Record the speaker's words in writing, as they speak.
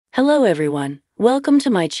Hello everyone, welcome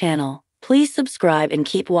to my channel. Please subscribe and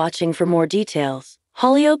keep watching for more details.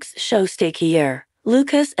 Hollyoaks show stake year.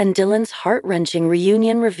 Lucas and Dillon's heart-wrenching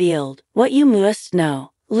reunion revealed. What you must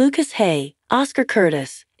know. Lucas Hay, Oscar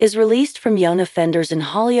Curtis, is released from young offenders in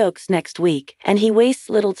Hollyoaks next week, and he wastes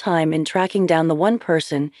little time in tracking down the one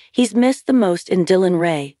person he's missed the most in Dillon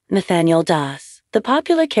Ray, Nathaniel Das. The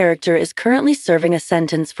popular character is currently serving a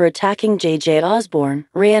sentence for attacking J.J. Osborne,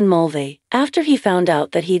 Ryan Mulvey, after he found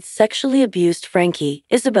out that he'd sexually abused Frankie,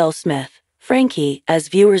 Isabel Smith. Frankie, as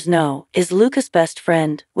viewers know, is Lucas' best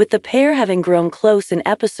friend, with the pair having grown close in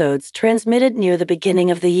episodes transmitted near the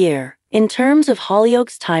beginning of the year. In terms of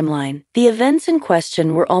Hollyoaks' timeline, the events in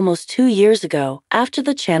question were almost 2 years ago, after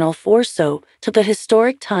the Channel 4 soap took a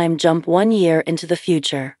historic time jump 1 year into the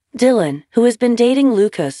future. Dillon, who has been dating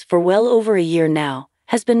Lucas for well over a year now,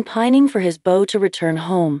 has been pining for his beau to return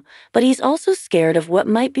home, but he's also scared of what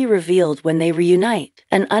might be revealed when they reunite.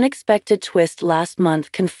 An unexpected twist last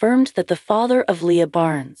month confirmed that the father of Leah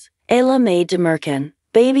Barnes, Ella Mae DeMerkin,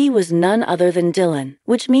 baby was none other than Dillon,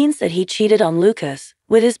 which means that he cheated on Lucas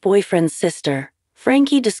with his boyfriend's sister.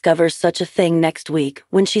 Frankie discovers such a thing next week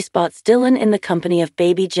when she spots Dillon in the company of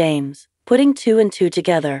baby James, putting 2 and 2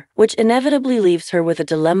 together, which inevitably leaves her with a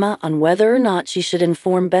dilemma on whether or not she should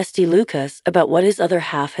inform bestie Lucas about what his other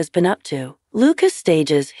half has been up to. Lucas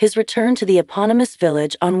stages his return to the eponymous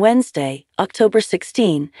village on Wednesday, October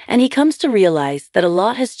 16, and he comes to realize that a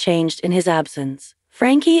lot has changed in his absence.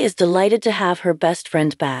 Frankie is delighted to have her best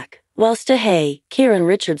friend back, whilst Hay, Kieran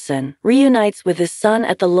Richardson, reunites with his son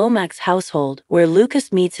at the Lomax household, where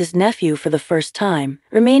Lucas meets his nephew for the first time,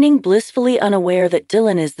 remaining blissfully unaware that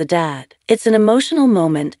Dillon is the dad. It's an emotional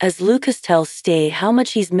moment as Lucas tells Stay how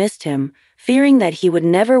much he's missed him, fearing that he would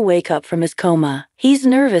never wake up from his coma. He's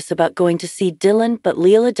nervous about going to see Dillon, but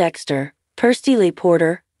Leela Dexter, Kirsty Lee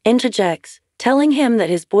Porter, interjects, telling him that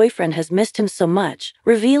his boyfriend has missed him so much,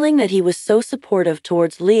 revealing that he was so supportive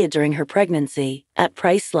towards Leah during her pregnancy. At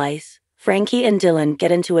Price Slice, Frankie and Dillon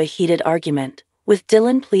get into a heated argument, with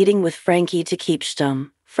Dillon pleading with Frankie to keep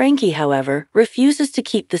stum. Frankie, however, refuses to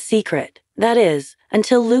keep the secret. That is,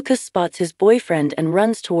 until Lucas spots his boyfriend and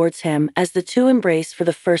runs towards him as the two embrace for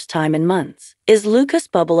the first time in months. Is Lucas'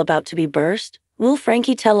 bubble about to be burst? Will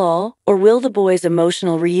Frankie tell all, or will the boys'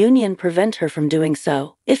 emotional reunion prevent her from doing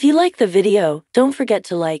so? If you like the video, don't forget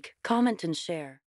to like, comment and share.